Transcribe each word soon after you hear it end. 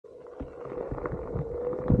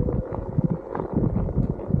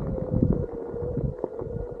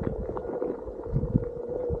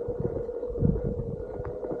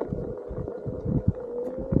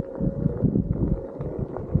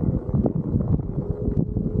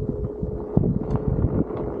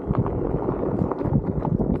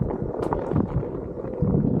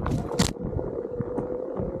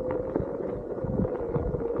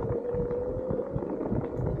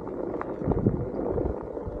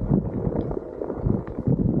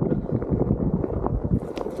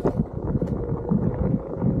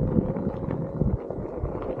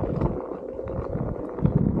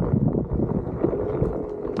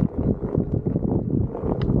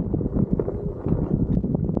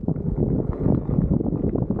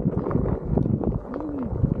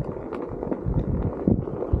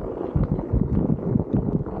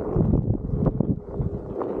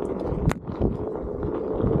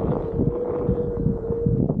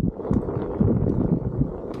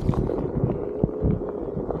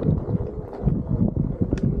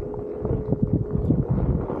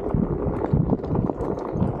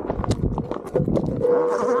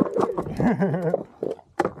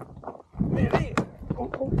Nearly. Oh,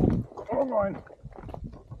 wrong line.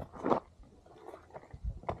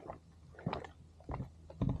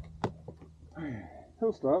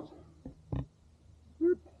 He'll start.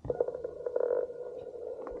 Whoop.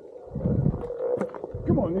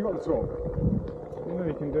 Come on, you got the talk. You know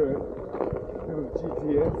you can do it. With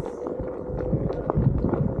GTS.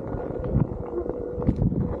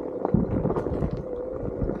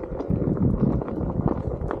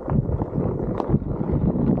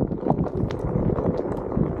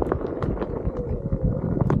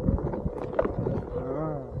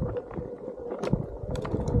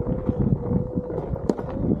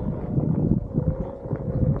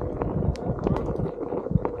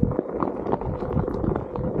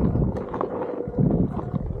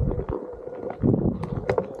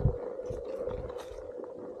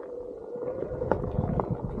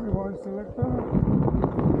 Selector.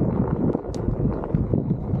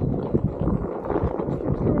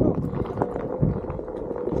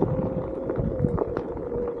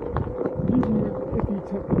 Even with iffy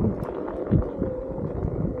technique.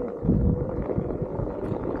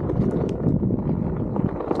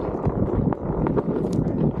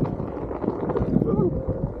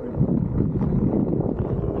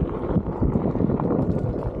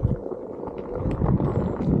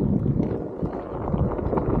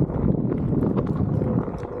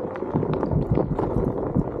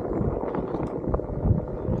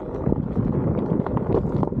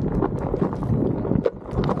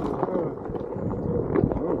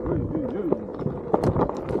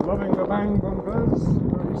 Loving the bang bumpers,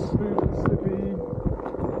 very smooth and slippy.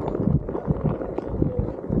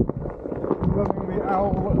 Loving the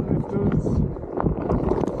owl lifters.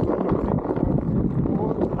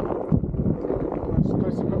 I'm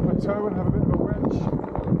supposed to put my toe and have a bit of a wedge.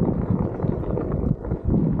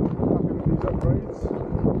 Happy with these upgrades.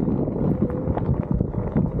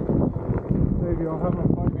 Maybe I'll have a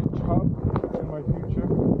 5-inch hub in my future.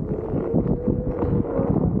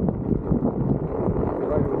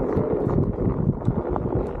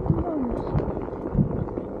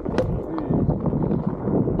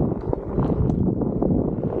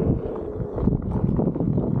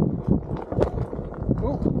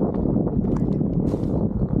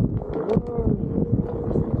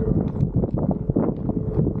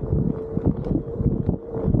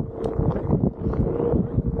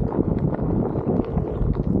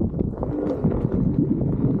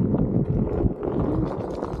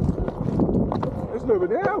 There's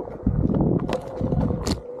nobody out.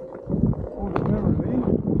 Ordinarily, you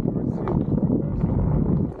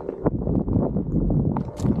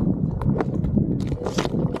would see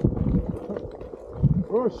the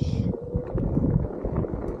push.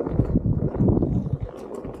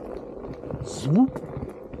 Swoop.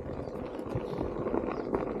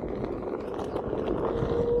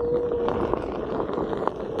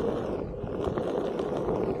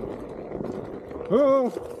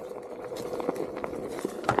 Oh.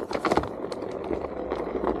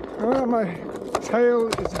 My tail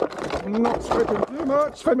is not scraping too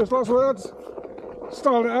much. Famous last words.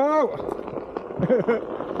 Start it out.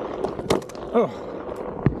 Oh,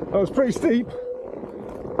 that was pretty steep,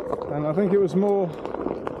 and I think it was more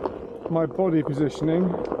my body positioning.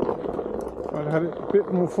 If I'd had it a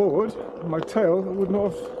bit more forward, my tail would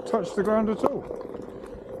not have touched the ground at all,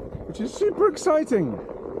 which is super exciting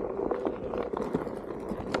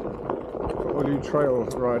for all you trail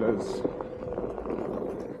riders.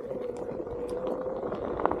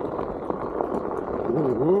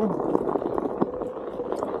 Ooh.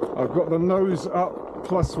 I've got the nose up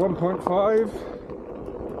plus 1.5.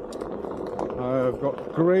 I've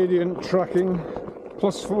got gradient tracking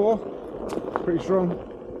plus 4, pretty strong.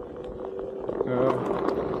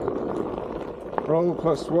 Roll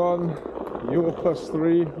plus 1, yaw plus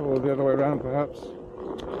 3, or the other way around perhaps.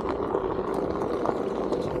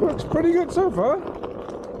 Looks pretty good so far.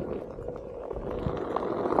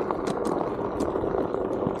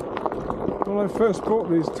 When I first bought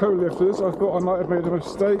these toe lifters, I thought I might have made a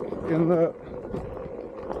mistake in that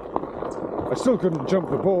I still couldn't jump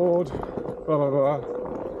the board, blah blah blah.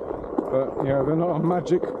 But you know, they're not a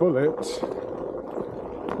magic bullet.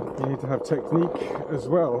 You need to have technique as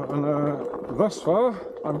well. And thus far,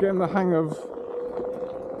 I'm getting the hang of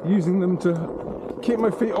using them to keep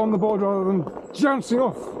my feet on the board rather than jouncing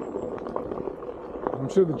off. I'm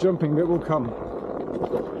sure the jumping bit will come.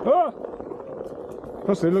 Ah!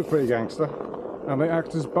 Plus they look pretty gangster, and they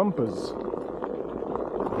act as bumpers.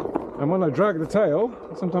 And when I drag the tail,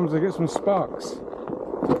 sometimes I get some sparks.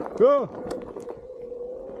 Ah!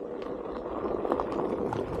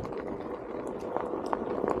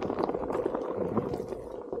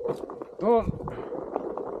 Come on.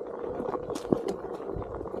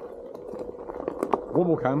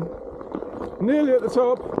 Wobble cam. Nearly at the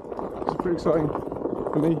top. It's pretty exciting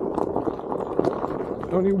for me.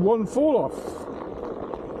 Only one fall off.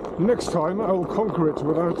 Next time I will conquer it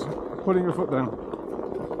without putting a foot down.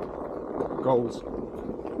 Goals.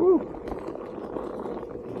 Woo.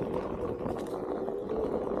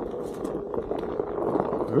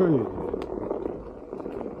 Hey.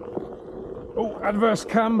 Oh, adverse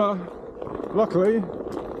camber. Luckily,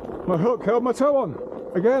 my hook held my toe on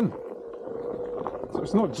again. So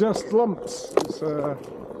it's not just lumps. It's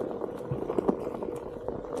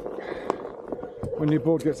when your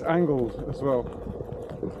board gets angled as well.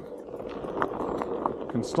 It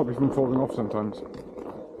can stop you from falling off sometimes.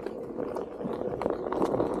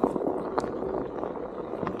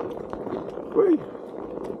 Whee!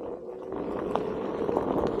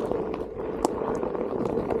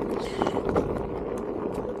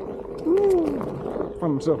 I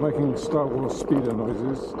find myself making Star Wars speeder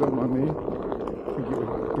noises, don't mind me. I think you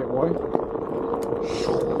would get why.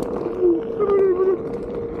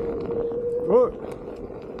 Oh.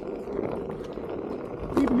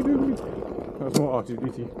 That's more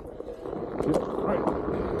R2-D2. Yep, right.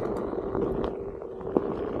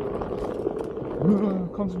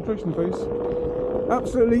 Concentration phase.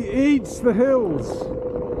 Absolutely eats the hills.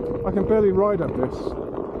 I can barely ride up this.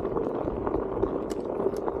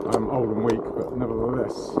 I'm old and weak, but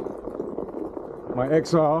nevertheless, my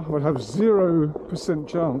XR would have 0%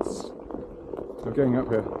 chance of getting up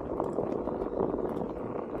here.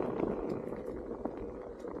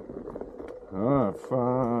 Ah,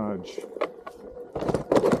 fudge.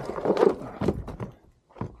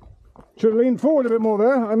 Should have leaned forward a bit more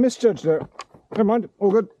there. I misjudged it. Never mind,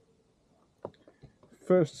 all good.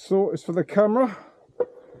 First thought is for the camera.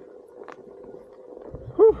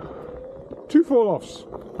 Whew. 2 fall-offs.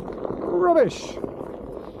 Rubbish.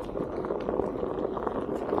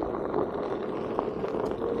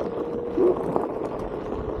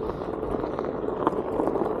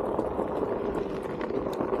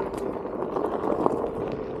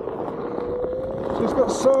 It's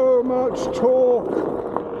got so much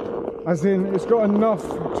torque, as in it's got enough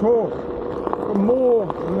torque, got more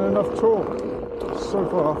than enough torque so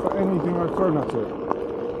far for anything I've thrown at it.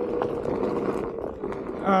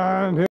 And here